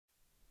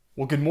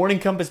Well, good morning,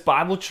 Compass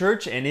Bible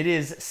Church, and it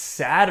is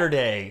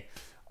Saturday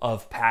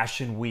of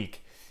Passion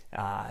Week.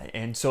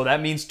 And so that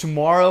means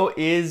tomorrow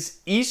is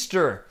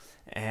Easter.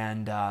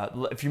 And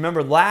if you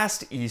remember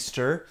last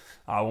Easter,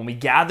 when we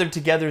gathered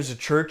together as a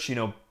church,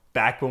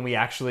 back when we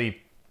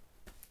actually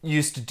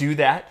used to do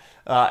that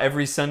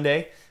every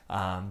Sunday,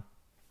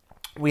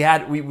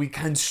 we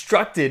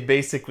constructed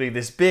basically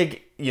this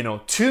big,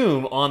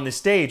 tomb on the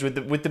stage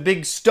with the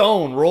big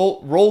stone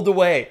rolled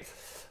away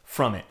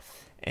from it.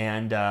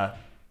 And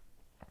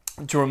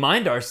to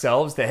remind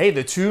ourselves that, hey,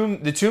 the tomb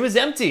is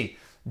empty.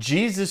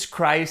 Jesus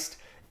Christ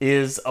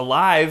is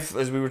alive,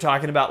 as we were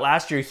talking about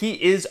last year. He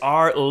is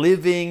our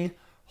living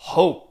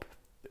hope.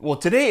 Well,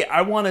 today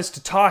I want us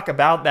to talk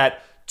about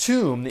that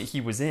tomb that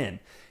he was in.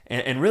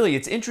 And really,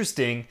 it's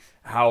interesting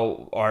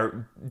how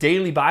our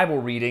daily Bible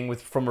reading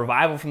from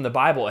Revival from the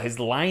Bible is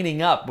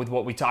lining up with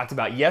what we talked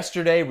about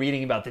yesterday,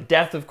 reading about the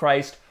death of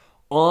Christ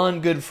on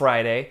Good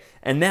Friday.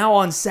 And now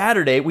on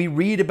Saturday, we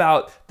read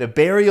about the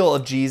burial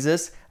of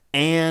Jesus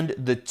and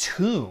the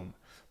tomb,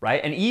 right?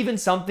 And even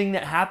something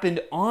that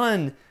happened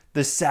on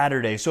the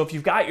Saturday. So if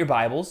you've got your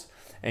Bibles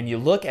and you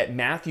look at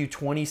Matthew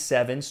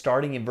 27,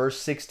 starting in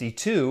verse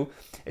 62,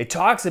 it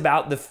talks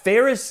about the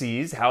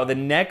Pharisees, how the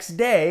next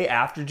day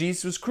after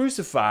Jesus was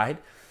crucified,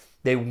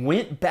 they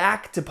went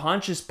back to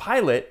Pontius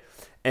Pilate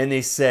and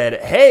they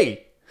said,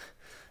 hey,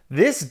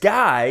 this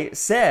guy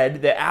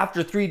said that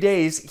after 3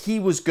 days he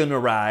was going to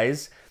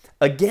rise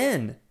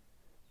again.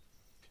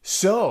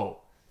 So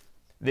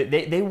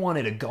they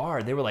wanted a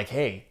guard. They were like,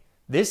 hey,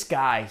 this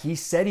guy, he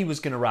said he was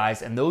going to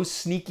rise, and those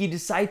sneaky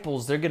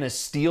disciples, they're going to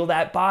steal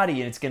that body,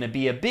 and it's going to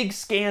be a big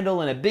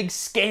scandal and a big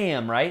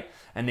scam, right?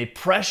 And they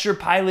pressure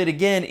Pilate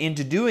again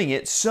into doing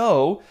it.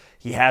 So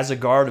he has a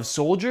guard of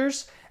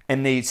soldiers,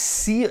 and it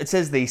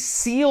says they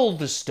sealed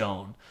the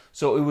stone.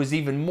 So it was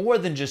even more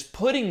than just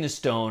putting the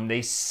stone.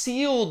 They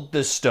sealed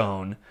the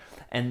stone,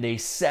 and they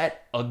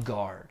set a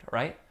guard,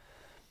 right?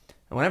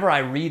 And whenever I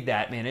read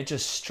that, man, it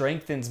just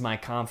strengthens my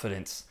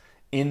confidence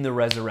in the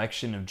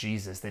resurrection of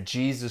Jesus, that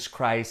Jesus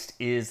Christ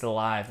is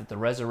alive, that the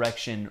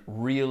resurrection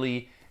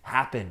really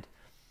happened,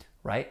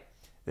 right?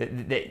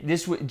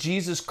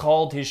 Jesus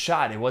called his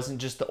shot. It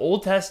wasn't just the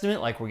Old Testament,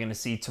 like we're going to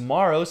see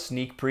tomorrow,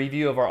 sneak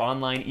preview of our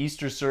online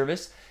Easter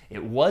service.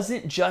 It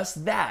wasn't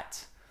just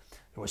that.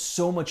 There was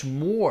so much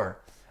more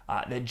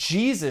that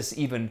Jesus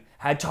even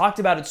had talked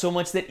about it so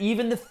much that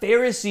even the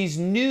Pharisees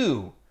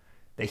knew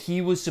that he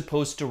was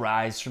supposed to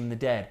rise from the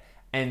dead,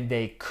 and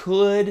they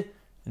could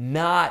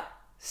not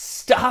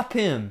stop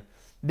him.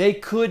 They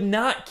could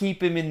not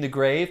keep him in the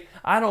grave.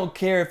 I don't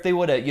care if they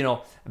would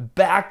have,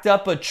 backed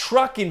up a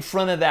truck in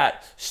front of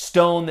that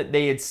stone that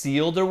they had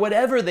sealed or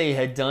whatever they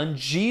had done.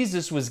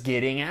 Jesus was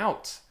getting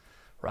out,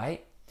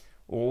 right?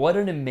 What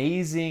an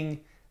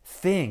amazing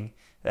thing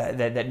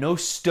that no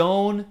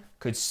stone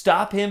could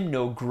stop him,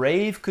 no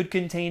grave could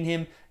contain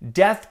him,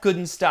 death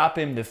couldn't stop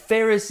him, the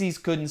Pharisees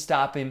couldn't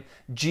stop him.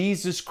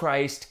 Jesus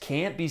Christ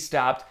can't be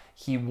stopped.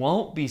 He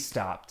won't be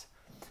stopped.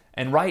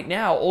 And right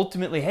now,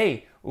 ultimately,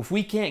 hey, if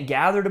we can't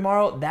gather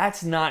tomorrow,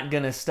 that's not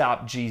going to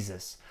stop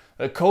Jesus.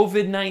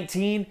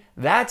 COVID-19,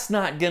 that's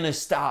not going to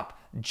stop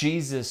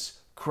Jesus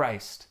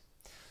Christ.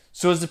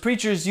 So as the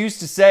preachers used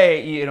to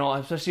say,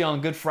 especially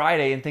on Good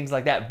Friday and things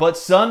like that, but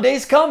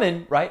Sunday's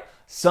coming, right?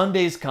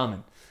 Sunday's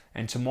coming.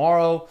 And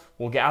tomorrow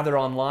we'll gather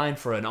online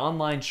for an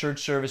online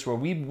church service where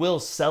we will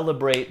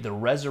celebrate the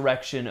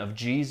resurrection of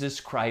Jesus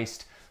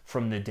Christ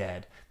from the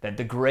dead, that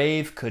the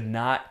grave could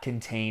not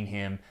contain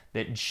him,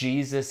 that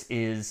Jesus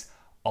is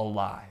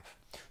alive.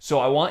 So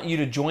I want you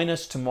to join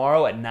us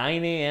tomorrow at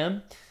 9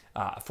 a.m.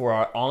 For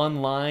our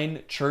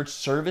online church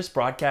service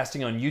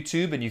broadcasting on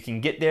YouTube, and you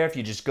can get there if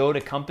you just go to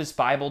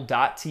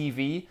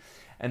compassbible.tv,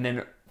 and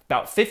then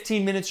about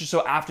 15 minutes or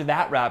so after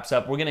that wraps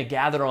up, we're going to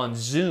gather on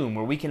Zoom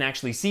where we can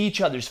actually see each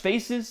other's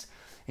faces,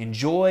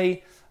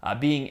 enjoy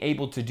being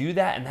able to do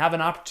that, and have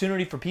an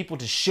opportunity for people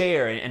to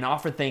share and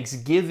offer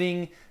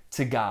thanksgiving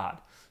to God.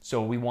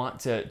 So we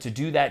want to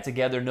do that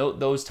together. Note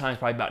those times,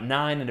 probably about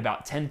 9 and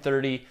about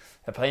 10:30.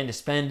 I plan to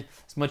spend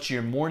as much of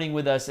your morning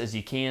with us as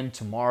you can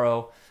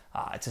tomorrow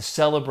to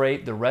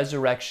celebrate the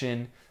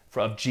resurrection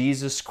of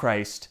Jesus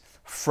Christ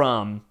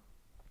from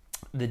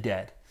the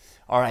dead.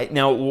 All right,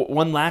 now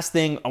one last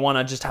thing I want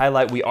to just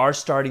highlight. We are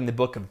starting the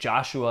book of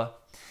Joshua,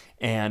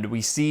 and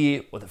we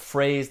see with a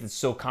phrase that's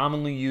so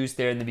commonly used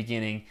there in the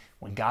beginning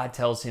when God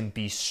tells him,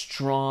 be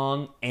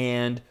strong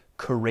and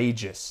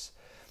courageous.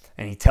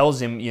 And he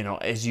tells him,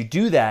 as you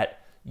do that,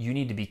 you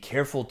need to be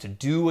careful to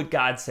do what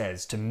God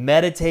says, to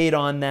meditate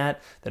on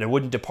that it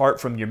wouldn't depart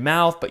from your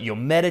mouth, but you'll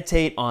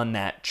meditate on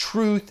that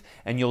truth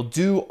and you'll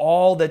do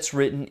all that's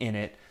written in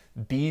it.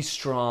 Be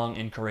strong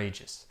and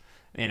courageous.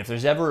 And if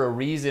there's ever a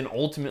reason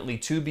ultimately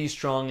to be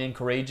strong and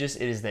courageous,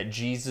 it is that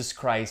Jesus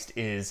Christ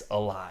is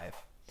alive.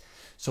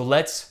 So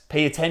let's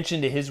pay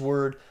attention to his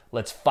word.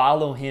 Let's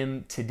follow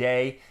him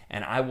today,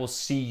 and I will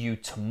see you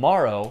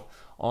tomorrow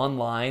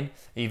online.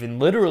 Even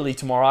literally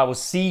tomorrow, I will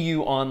see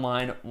you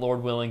online,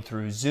 Lord willing,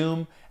 through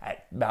Zoom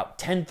at about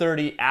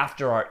 10:30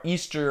 after our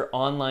Easter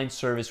online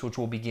service, which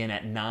will begin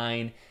at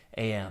 9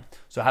 a.m.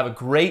 So have a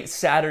great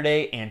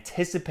Saturday,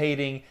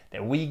 anticipating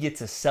that we get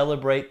to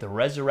celebrate the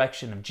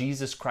resurrection of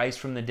Jesus Christ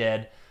from the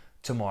dead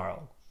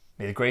tomorrow.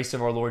 May the grace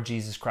of our Lord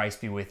Jesus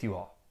Christ be with you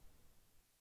all.